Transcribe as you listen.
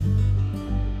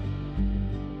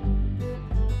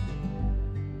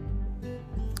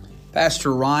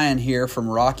Pastor Ryan here from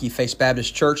Rocky Face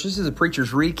Baptist Church. This is a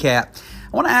Preacher's Recap.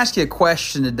 I want to ask you a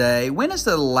question today. When is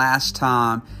the last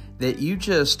time that you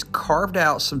just carved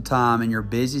out some time in your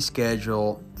busy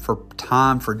schedule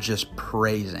for just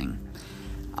praising?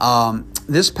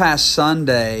 This past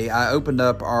Sunday, I opened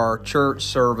up our church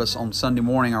service on Sunday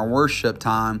morning, our worship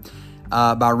time,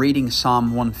 by reading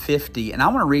Psalm 150. And I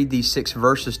want to read these 6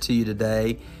 verses to you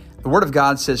today. The Word of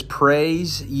God says,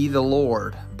 "Praise ye the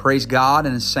Lord. Praise God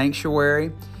in His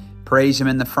sanctuary. Praise Him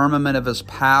in the firmament of His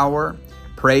power.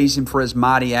 Praise Him for His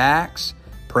mighty acts.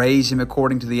 Praise Him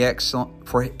according to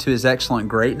His excellent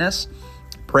greatness.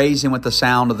 Praise Him with the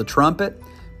sound of the trumpet.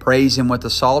 Praise Him with the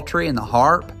psaltery and the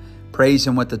harp. Praise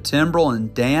Him with the timbrel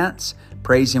and dance.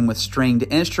 Praise Him with stringed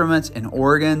instruments and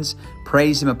organs.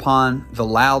 Praise Him upon the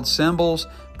loud cymbals.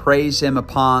 Praise Him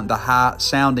upon the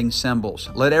high-sounding cymbals.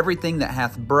 Let everything that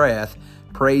hath breath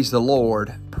praise the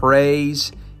Lord.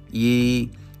 Praise ye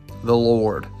the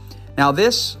Lord." Now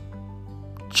this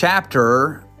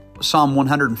chapter, Psalm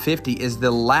 150, is the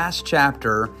last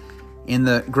chapter in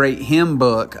the great hymn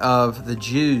book of the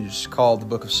Jews called the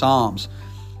Book of Psalms.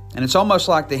 And it's almost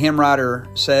like the hymn writer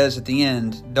says at the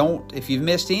end, if you've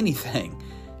missed anything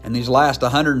in these last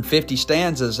 150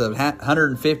 stanzas of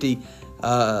 150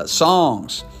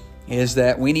 songs, is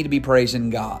that we need to be praising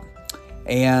God.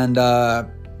 And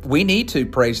we need to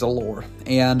praise the Lord.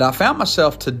 And I found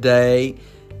myself today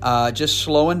just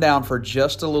slowing down for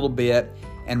just a little bit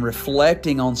and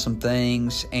reflecting on some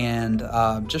things and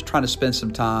just trying to spend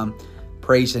some time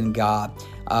praising God.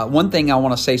 One thing I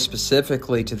want to say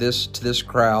specifically to this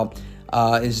crowd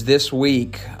is this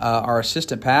week our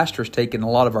assistant pastor is taking a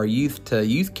lot of our youth to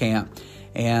youth camp.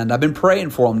 And I've been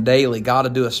praying for them daily. God to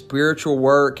do a spiritual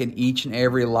work in each and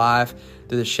every life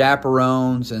through the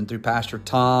chaperones and through Pastor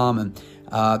Tom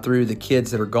and through the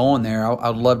kids that are going there.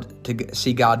 I'd love to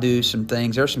see God do some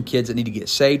things. There are some kids that need to get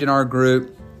saved in our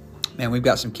group. Man, we've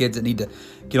got some kids that need to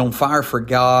get on fire for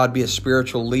God, be a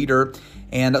spiritual leader.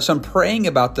 And so I'm praying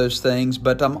about those things,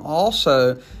 but I'm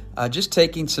also just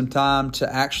taking some time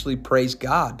to actually praise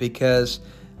God because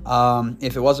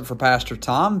if it wasn't for Pastor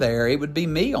Tom there, it would be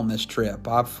me on this trip.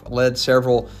 I've led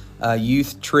several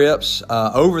youth trips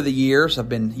over the years. I've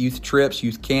been youth trips,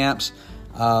 youth camps,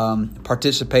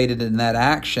 participated in that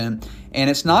action. And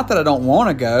it's not that I don't want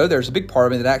to go. There's a big part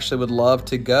of me that actually would love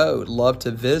to go, love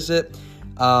to visit.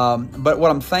 But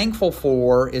what I'm thankful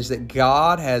for is that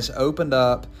God has opened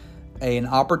up an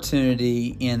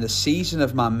opportunity in the season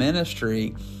of my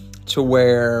ministry to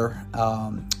where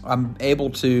I'm able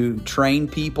to train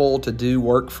people to do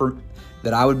work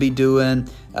that I would be doing,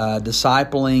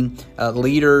 discipling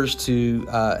leaders to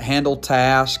handle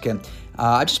tasks. And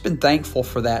I've just been thankful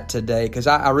for that today because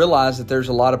I realize that there's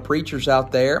a lot of preachers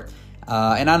out there.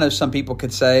 And I know some people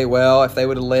could say, well, if they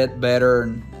would have led better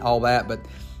and all that. But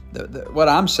what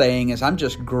I'm saying is I'm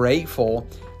just grateful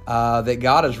that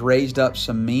God has raised up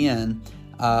some men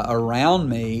around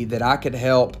me that I could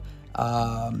help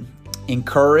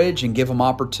encourage and give them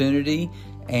opportunity,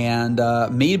 and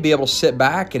me to be able to sit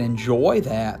back and enjoy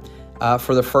that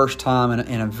for the first time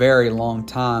in a very long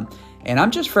time. And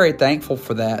I'm just very thankful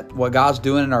for that, what God's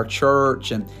doing in our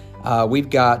church. And we've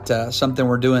got something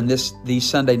we're doing these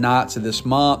Sunday nights of this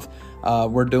month.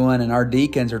 We're doing, and our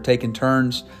deacons are taking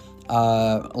turns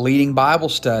leading Bible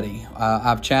study.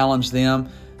 I've challenged them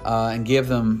and give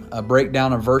them a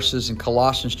breakdown of verses in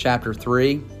Colossians chapter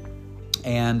 3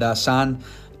 and assign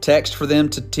text for them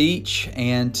to teach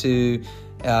and to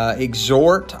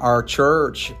exhort our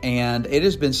church. And it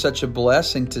has been such a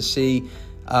blessing to see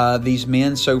these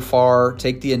men so far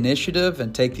take the initiative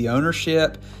and take the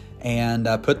ownership and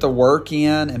put the work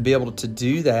in and be able to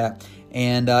do that.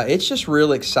 And it's just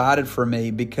really excited for me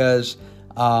because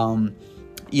I'm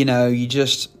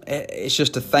just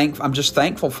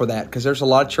thankful for that because there's a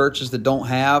lot of churches that don't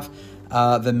have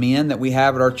the men that we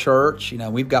have at our church.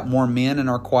 We've got more men in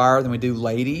our choir than we do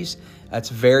ladies. That's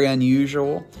very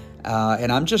unusual.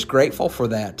 And I'm just grateful for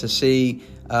that, to see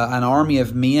an army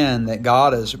of men that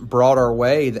God has brought our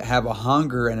way that have a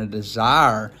hunger and a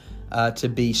desire to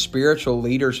be spiritual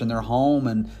leaders in their home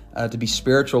and to be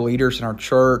spiritual leaders in our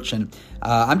church. And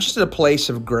I'm just at a place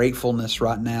of gratefulness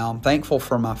right now. I'm thankful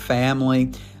for my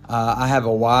family. I have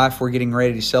a wife. We're getting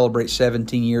ready to celebrate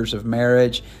 17 years of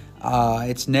marriage.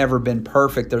 It's never been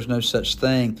perfect. There's no such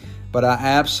thing. But I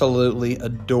absolutely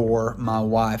adore my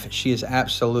wife. She is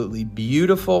absolutely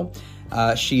beautiful.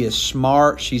 She is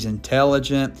smart. She's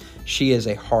intelligent. She is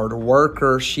a hard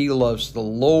worker. She loves the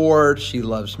Lord. She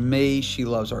loves me. She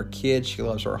loves our kids. She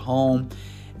loves our home.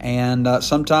 And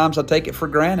sometimes I take it for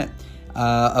granted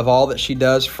of all that she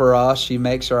does for us. She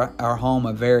makes our home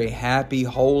a very happy,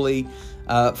 holy,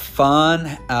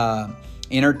 fun,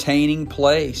 entertaining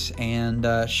place,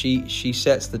 and she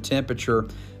sets the temperature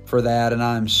for that, and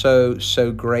I'm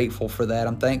so grateful for that.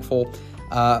 I'm thankful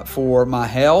for my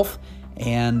health,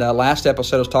 and last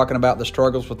episode I was talking about the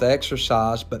struggles with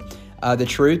exercise, but the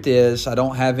truth is I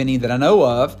don't have any that I know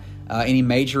of, any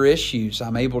major issues.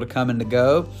 I'm able to come and to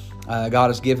go. God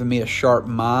has given me a sharp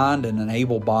mind and an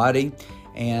able body,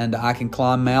 and I can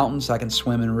climb mountains, I can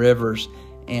swim in rivers,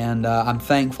 and I'm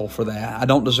thankful for that. I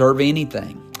don't deserve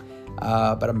anything,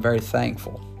 but I'm very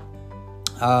thankful.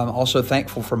 I'm also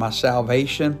thankful for my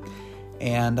salvation,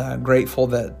 and grateful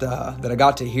that I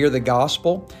got to hear the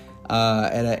gospel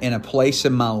in a place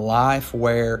in my life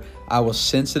where I was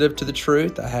sensitive to the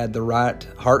truth. I had the right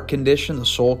heart condition, the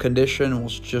soul condition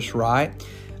was just right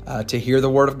to hear the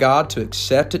Word of God, to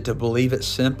accept it, to believe it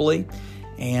simply,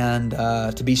 and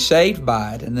to be saved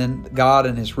by it. And then God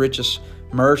in His richest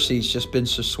mercy has just been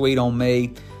so sweet on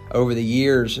me over the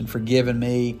years and forgiven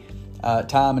me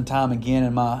time and time again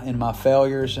in my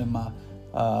failures and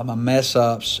my mess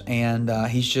ups, and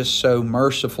He's just so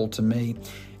merciful to me,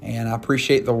 and I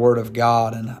appreciate the Word of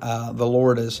God, and the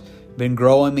Lord has been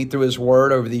growing me through His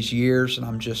Word over these years, and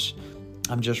I'm just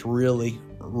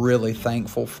really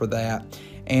thankful for that.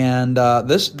 And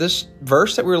this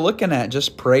verse that we're looking at,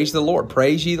 just praise the Lord,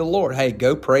 praise ye the Lord. Hey,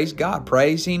 go praise God,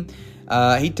 praise Him.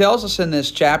 He tells us in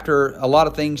this chapter a lot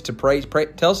of things to praise.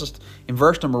 Tells us in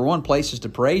verse number 1 places to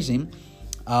praise Him.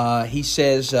 He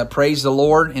says, praise the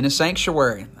Lord in His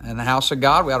sanctuary. In the house of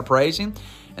God, we ought to praise Him.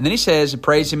 And then He says,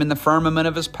 praise Him in the firmament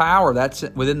of His power. That's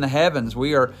within the heavens.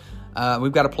 We've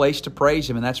got a place to praise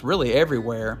Him, and that's really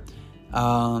everywhere.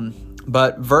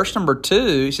 But verse number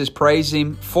 2, he says, praise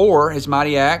Him for His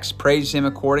mighty acts, praise Him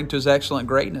according to His excellent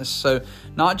greatness. So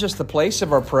not just the place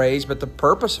of our praise, but the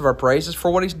purpose of our praise is for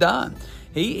what He's done.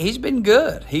 He's been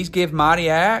good. He's given mighty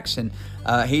acts, and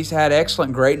He's had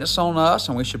excellent greatness on us,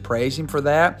 and we should praise Him for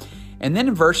that. And then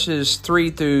in verses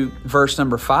 3 through verse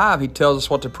number 5, He tells us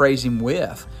what to praise Him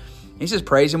with. He says,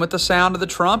 praise Him with the sound of the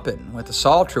trumpet, with the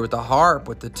psaltery, with the harp,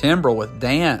 with the timbrel, with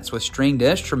dance, with stringed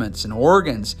instruments and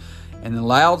organs, and the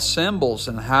loud cymbals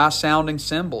and high-sounding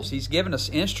cymbals. He's given us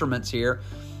instruments here,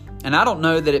 and I don't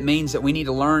know that it means that we need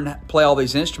to learn to play all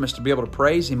these instruments to be able to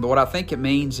praise Him, but what I think it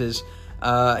means is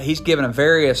He's given a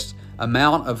various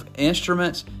amount of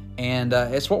instruments, and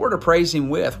it's what we're to praise Him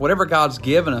with. Whatever God's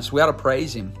given us, we ought to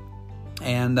praise Him.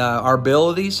 And our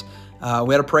abilities, we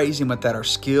ought to praise Him with that. Our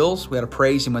skills, we ought to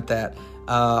praise Him with that.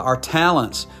 Our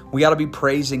talents, we ought to be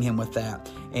praising Him with that.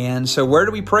 And so where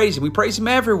do we praise Him? We praise Him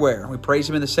everywhere. We praise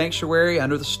Him in the sanctuary,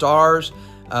 under the stars.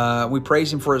 We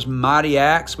praise Him for His mighty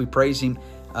acts. We praise Him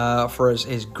for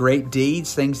His great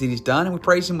deeds, things that He's done. And we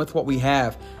praise Him with what we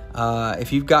have.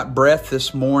 If you've got breath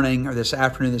this morning or this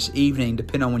afternoon, this evening,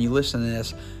 depending on when you listen to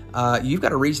this, you've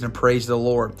got a reason to praise the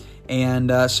Lord.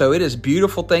 And so it is a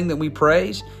beautiful thing that we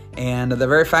praise. And the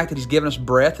very fact that He's given us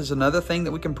breath is another thing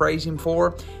that we can praise Him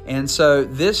for. And so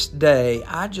this day,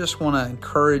 I just want to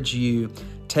encourage you,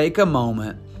 take a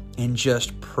moment and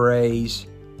just praise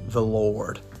the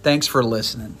Lord. Thanks for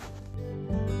listening.